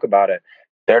wants to talk about it,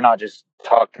 they're not just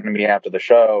talking to me after the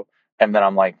show and then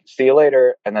I'm like, see you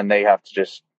later, and then they have to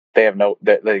just they have no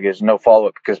there's no follow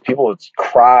up, because people would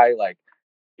cry like,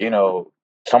 you know,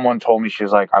 someone told me, she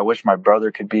was like, I wish my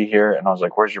brother could be here, and I was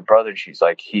like, where's your brother? And she's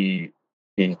like, he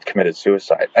committed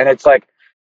suicide. And it's like,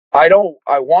 I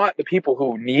want the people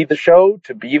who need the show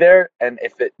to be there, and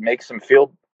if it makes them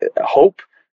feel hope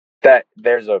that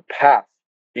there's a path,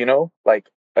 like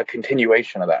a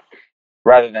continuation of that,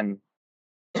 rather than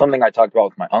something I talked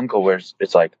about with my uncle, where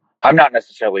it's like, I'm not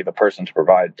necessarily the person to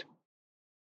provide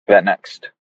that next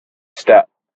step.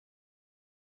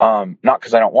 Not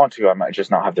because I don't want to, I might just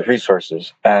not have the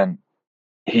resources. And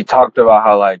he talked about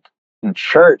how, like, in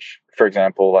church, for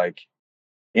example, like,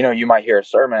 you might hear a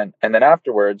sermon, and then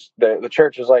afterwards, the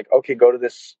church is like, okay, go to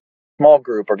this small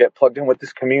group or get plugged in with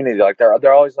this community. Like,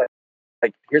 they're always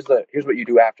like, here's what you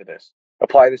do after this.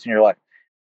 Apply this in your life.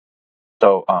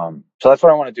 So that's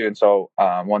what I want to do. And so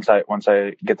once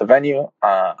I get the venue,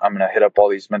 I'm gonna hit up all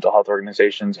these mental health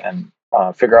organizations and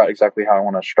figure out exactly how I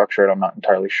want to structure it. I'm not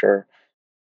entirely sure,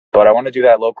 but I want to do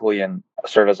that locally and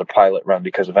serve as a pilot run,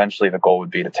 because eventually the goal would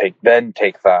be to take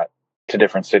that to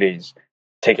different cities,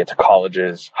 take it to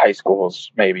colleges, high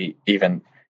schools, maybe even,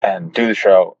 and do the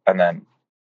show, and then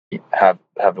have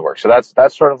the work. So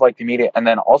that's sort of like the immediate. And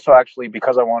then also, actually,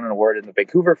 because I won an award in the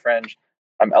Vancouver Fringe,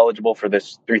 I'm eligible for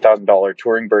this $3,000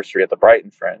 touring bursary at the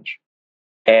Brighton Fringe.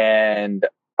 And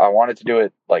I wanted to do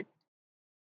it, like,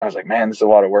 I was like, man, this is a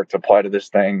lot of work to apply to this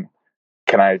thing.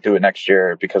 Can I do it next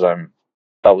year because I'm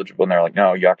eligible? And they're like,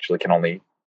 no, you actually can only,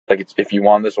 like, it's, if you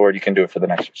won this award, you can do it for the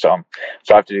next year. So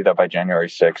I have to do that by January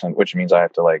 6th, and which means I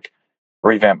have to, like,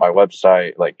 revamp my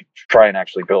website, like, try and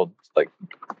actually build, like,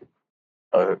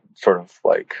 a sort of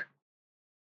like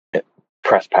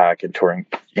press pack and touring,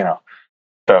 So,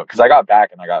 because I got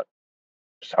back and I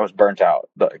was burnt out,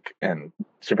 like, and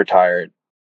super tired.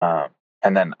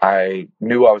 And then I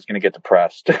knew I was going to get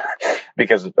depressed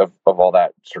because of all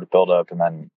that sort of buildup. And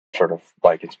then sort of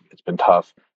like, it's been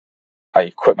tough.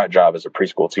 I quit my job as a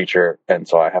preschool teacher. And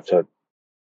so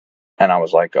and I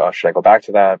was like, should I go back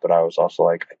to that? But I was also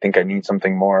like, I think I need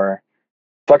something more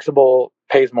flexible,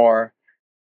 pays more,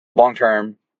 long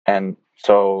term. And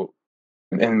so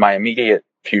in my immediate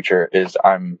future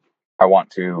I want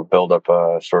to build up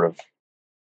a sort of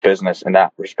business in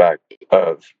that respect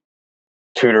of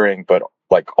tutoring, but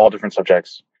like all different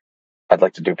subjects. I'd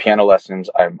like to do piano lessons.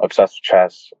 I'm obsessed with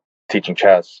chess, teaching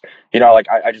chess. Like,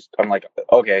 I'm like,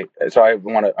 okay, so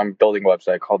I'm building a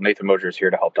website called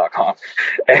NathanMosiersHereToHelp.com.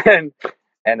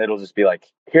 and it'll just be like,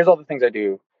 here's all the things I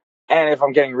do. And if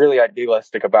I'm getting really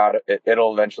idealistic about it,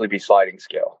 it'll eventually be sliding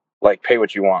scale, like pay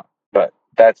what you want. But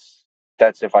that's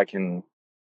if I can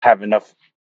have enough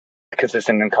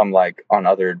consistent income, like on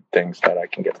other things, that I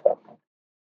can get to that point.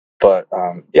 But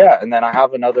yeah, and then I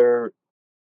have another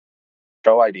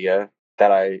show idea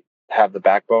that I have the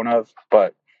backbone of.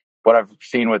 But what I've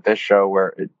seen with this show,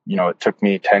 where it took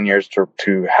me 10 years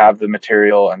to have the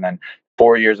material, and then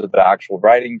 4 years of the actual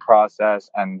writing process,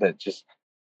 and that just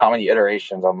how many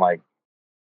iterations. I'm like,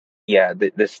 yeah,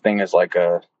 this thing is like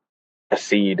a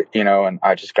seed, and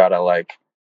I just gotta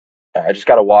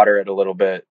water it a little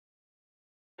bit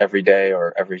every day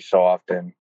or every so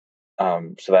often,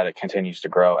 so that it continues to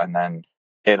grow. And then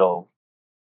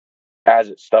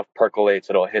as stuff percolates,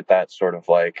 it'll hit that sort of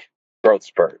like growth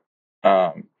spurt,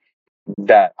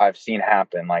 that I've seen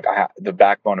happen. Like, the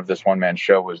backbone of this one man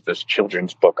show was this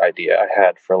children's book idea I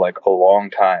had for like a long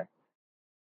time.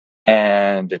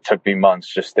 And it took me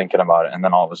months just thinking about it. And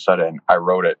then all of a sudden I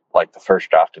wrote it, like the first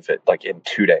draft of it, like in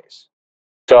 2 days.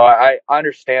 So I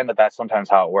understand that that's sometimes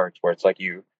how it works, where it's like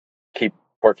you keep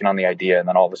working on the idea and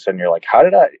then all of a sudden you're like,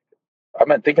 I've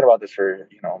been thinking about this for,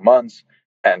 months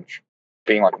and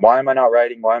being like, why am I not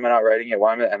writing? Why am I not writing it?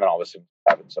 And then all of a sudden it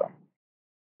happens. So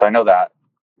I know that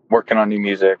working on new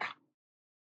music,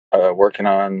 working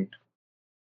on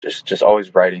just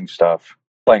always writing stuff,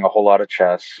 playing a whole lot of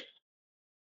chess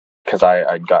because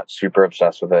I got super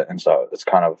obsessed with it. And so it's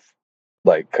kind of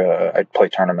like, I play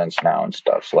tournaments now and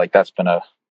stuff. So like, that's been a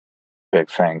big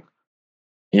thing.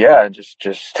 Yeah.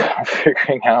 Just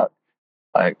figuring out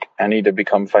like I need to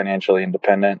become financially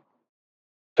independent.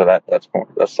 So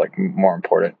that's like more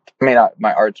important. I mean,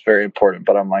 my art's very important,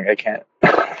 but I'm like, I can't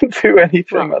do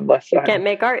anything unless you can't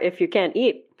make art if you can't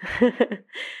eat.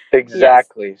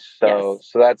 Exactly. Yes. So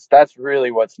that's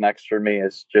really what's next for me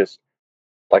is just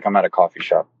like I'm at a coffee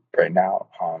shop right now.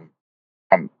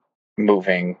 I'm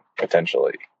moving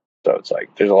potentially. So it's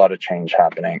like there's a lot of change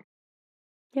happening.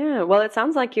 Yeah, well, it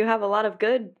sounds like you have a lot of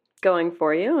good going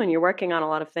for you and you're working on a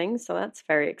lot of things, so that's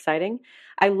very exciting.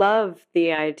 I love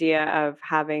the idea of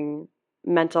having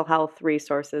mental health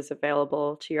resources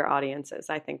available to your audiences.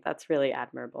 I think that's really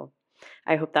admirable.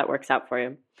 I hope that works out for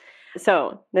you.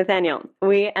 So, Nathaniel,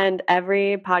 we end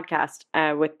every podcast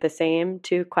with the same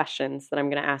 2 questions that I'm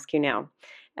going to ask you now.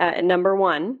 Number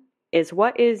 1 is,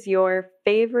 what is your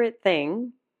favorite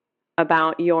thing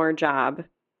about your job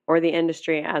or the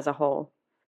industry as a whole?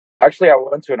 Actually, I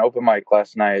went to an open mic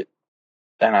last night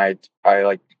and I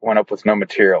like went up with no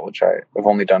material, which I've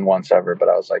only done once ever, but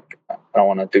I was like, I don't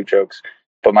want to do jokes.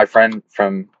 But my friend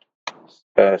from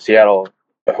Seattle,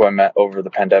 who I met over the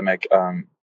pandemic,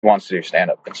 wants to do stand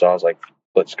up. And so I was like,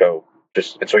 let's go.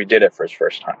 And so he did it for his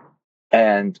first time.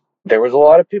 And there was a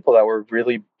lot of people that were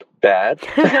really bad.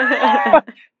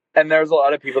 And there was a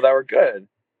lot of people that were good.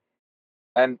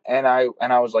 And I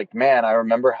was like, man, I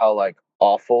remember how like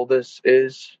awful this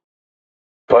is,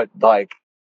 but like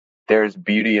there's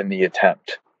beauty in the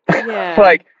attempt. Yeah.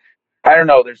 Like, I don't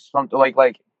know, there's something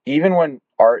like even when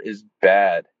art is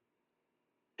bad,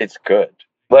 it's good.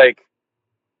 Like,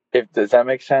 does that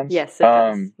make sense? Yes, it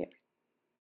does.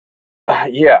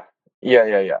 Yeah.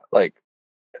 Yeah. Like,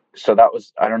 so that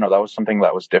was, I don't know, that was something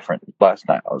that was different last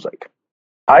night. I was like,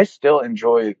 I still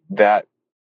enjoy that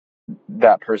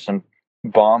person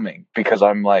bombing because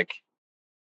I'm like,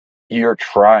 you're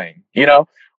trying,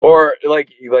 or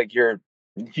like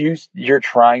you're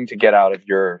trying to get out of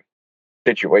your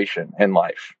situation in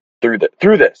life through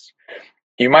this.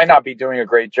 You might not be doing a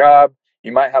great job.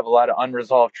 You might have a lot of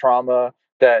unresolved trauma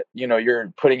that,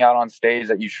 you're putting out on stage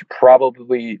that you should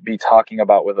probably be talking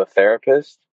about with a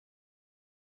therapist.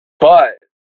 But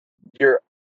your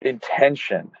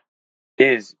intention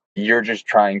is you're just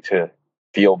trying to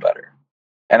feel better.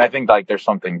 And I think like there's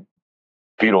something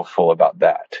beautiful about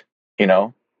that,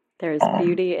 There's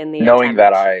beauty in the knowing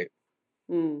attempt.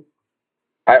 that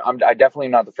I'm definitely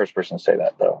not the first person to say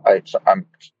that though. I'm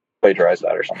plagiarized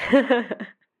that or something.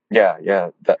 Yeah.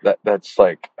 That's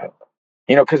like,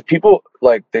 because people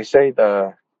like they say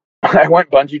I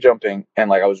went bungee jumping and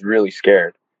like I was really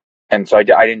scared, and so I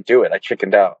didn't do it. I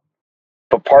chickened out.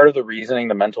 But part of the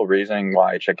mental reasoning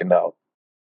why I chickened out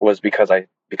was because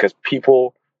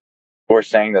people were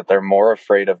saying that they're more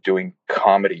afraid of doing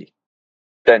comedy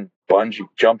than bungee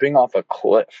jumping off a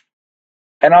cliff,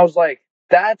 and I was like,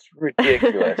 that's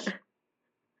ridiculous.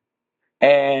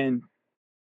 and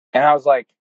I was like,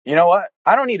 you know what?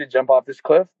 I don't need to jump off this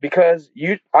cliff because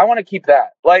I want to keep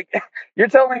that. Like, you're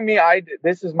telling me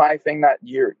this is my thing that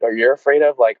you're afraid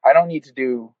of. Like, I don't need to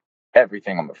do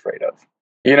everything I'm afraid of.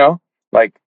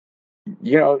 Like,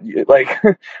 like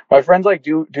my friends like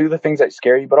do the things that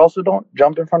scare you, but also don't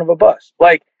jump in front of a bus.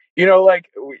 Like,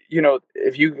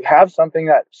 if you have something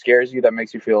that scares you that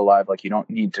makes you feel alive, like you don't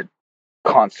need to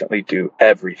constantly do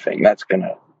everything that's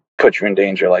gonna put you in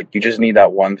danger. Like, you just need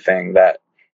that one thing that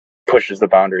pushes the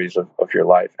boundaries of your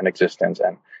life and existence.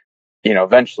 And,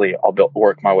 eventually I'll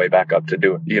work my way back up to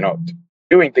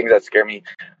doing things that scare me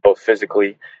both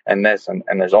physically and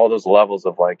there's all those levels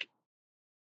of like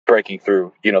breaking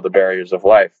through, the barriers of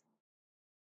life.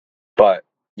 But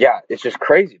yeah, it's just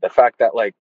crazy. The fact that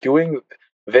like doing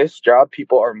this job,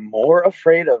 people are more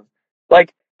afraid of,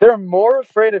 like, they're more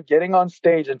afraid of getting on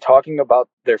stage and talking about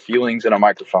their feelings in a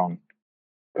microphone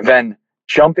than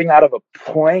jumping out of a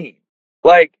plane.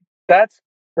 Like, that's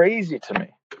crazy to me.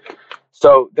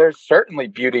 So there's certainly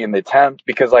beauty in the attempt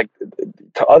because, like,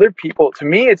 to other people, to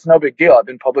me, it's no big deal. I've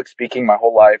been public speaking my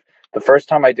whole life. The first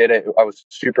time I did it, I was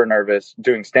super nervous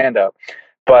doing stand up,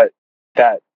 but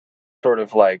that sort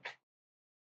of like,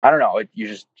 I don't know,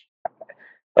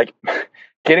 like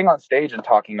getting on stage and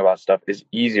talking about stuff is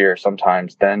easier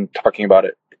sometimes than talking about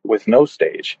it with no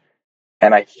stage.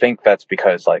 And I think that's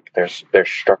because like there's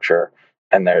structure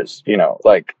and there's,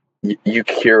 like you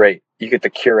get to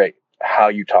curate how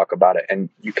you talk about it and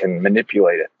you can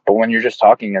manipulate it. But when you're just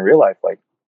talking in real life, like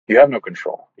you have no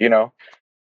control,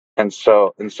 And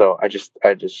so I just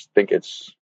think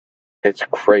it's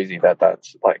crazy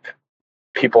that's like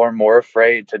people are more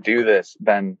afraid to do this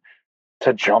than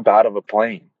to jump out of a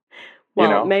plane.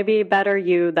 Well, maybe better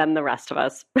you than the rest of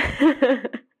us.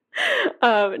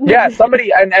 Yeah,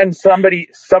 somebody has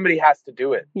to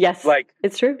do it. Yes, like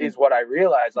it's true. Is what I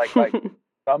realize. Like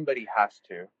somebody has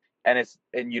to,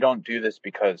 and you don't do this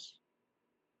because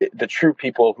the true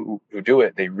people who do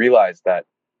it, they realize that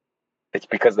it's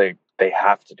because they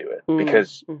have to do it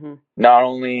because not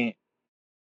only,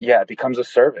 it becomes a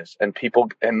service and people,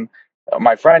 and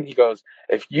my friend, he goes,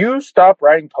 if you stop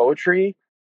writing poetry,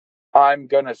 I'm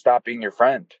going to stop being your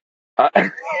friend.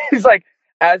 He's like,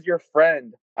 as your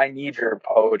friend, I need your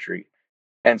poetry.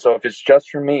 And so if it's just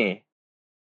for me,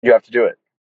 you have to do it.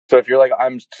 So if you're like,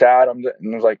 I'm sad, I'm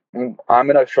going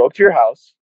to show up to your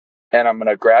house and I'm going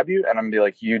to grab you and I'm going to be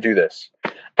like, you do this.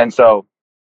 And so,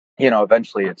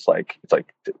 eventually it's like,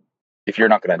 if you're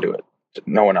not going to do it,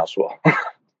 no one else will.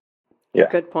 Yeah.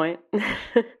 Good point.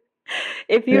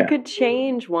 If you could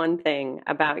change one thing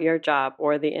about your job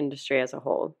or the industry as a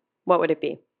whole, what would it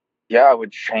be? Yeah, I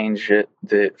would change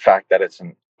the fact that it's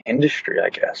an industry, I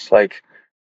guess, like,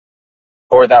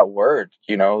 or that word,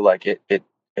 like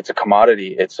it's a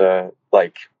commodity. It's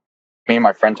like me and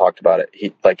my friend talked about it.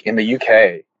 He, like in the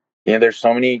UK, there's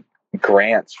so many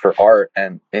grants for art,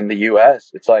 and in the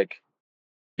US, it's like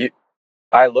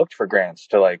I looked for grants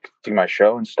to like do my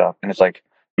show and stuff, and it's like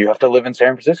you have to live in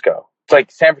San Francisco. It's like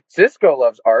San Francisco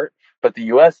loves art, but the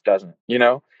US doesn't,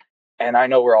 And I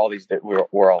know we're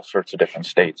all sorts of different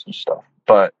states and stuff,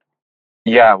 but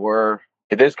yeah,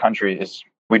 this country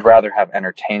we'd rather have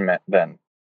entertainment than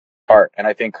art, and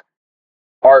I think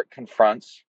art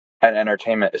confronts and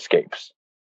entertainment escapes,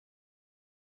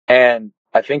 and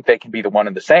I think they can be the one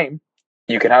and the same.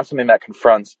 You can have something that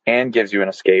confronts and gives you an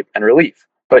escape and relief,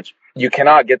 but you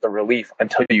cannot get the relief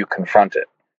until you confront it.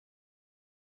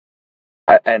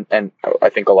 And I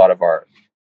think a lot of our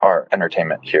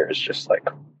entertainment here is just like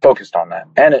focused on that,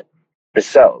 and it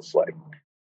sells like,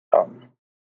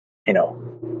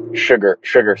 sugar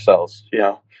sells,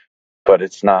 but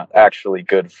it's not actually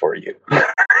good for you,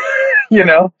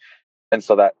 And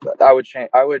so that I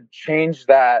would change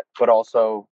that, but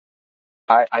also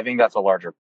I think that's a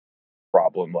larger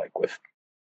problem, like with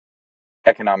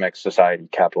economic society,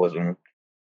 capitalism,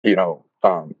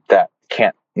 that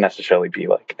can't necessarily be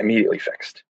like immediately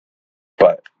fixed.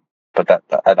 But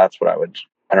that's what I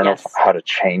don't know how to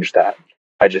change that.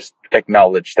 I just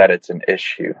acknowledge that it's an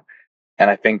issue, and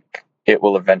I think it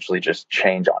will eventually just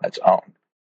change on its own,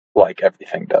 like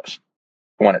everything does,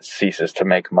 when it ceases to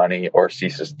make money or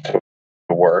ceases to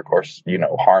work or,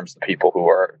 harms the people who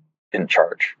are in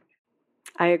charge.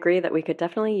 I agree that we could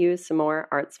definitely use some more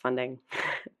arts funding.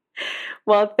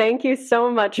 Well, thank you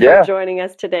so much for joining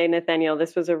us today, Nathaniel.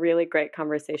 This was a really great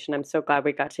conversation. I'm so glad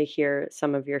we got to hear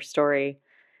some of your story.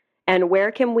 And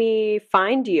where can we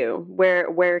find you?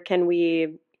 Where can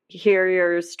we hear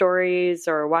your stories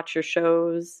or watch your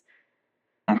shows?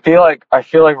 I feel like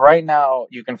right now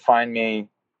you can find me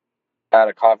at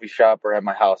a coffee shop or at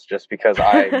my house, just because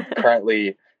I'm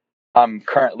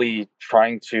currently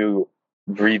trying to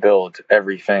rebuild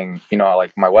everything.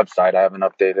 Like my website, I haven't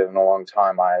updated in a long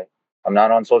time. I'm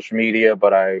not on social media,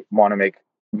 but I want to make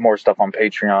more stuff on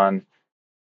Patreon.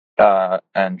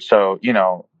 And so,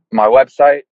 my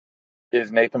website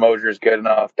is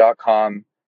nathanmosiersgoodenough.com.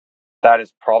 That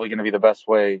is probably going to be the best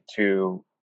way to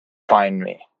find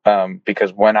me.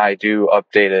 Because when I do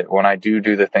update it, when I do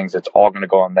the things, it's all going to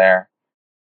go on there.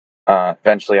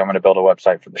 Eventually I'm going to build a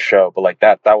website for the show, but like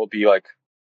that will be like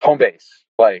home base.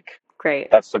 Like, great.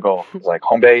 That's the goal. It's like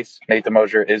home base,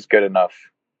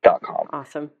 nathanmosiersgoodenough.com.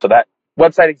 Awesome. So that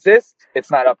website exists.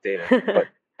 It's not updated, but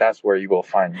that's where you will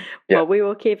find me. Yeah. Well, we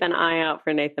will keep an eye out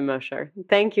for Nathan Mosher.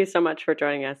 Thank you so much for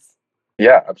joining us.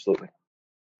 Yeah, absolutely.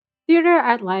 Theater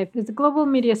Art Life is a global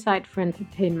media site for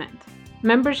entertainment.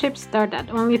 Memberships start at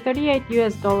only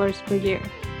 $38 per year.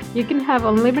 You can have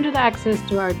unlimited access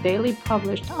to our daily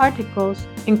published articles,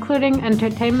 including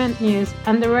entertainment news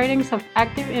and the writings of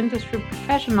active industry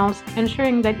professionals,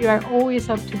 ensuring that you are always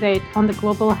up to date on the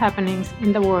global happenings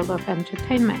in the world of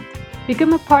entertainment.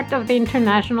 Become a part of the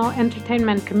international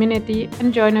entertainment community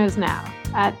and join us now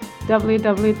at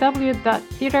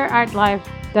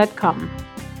www.theaterartlife.com.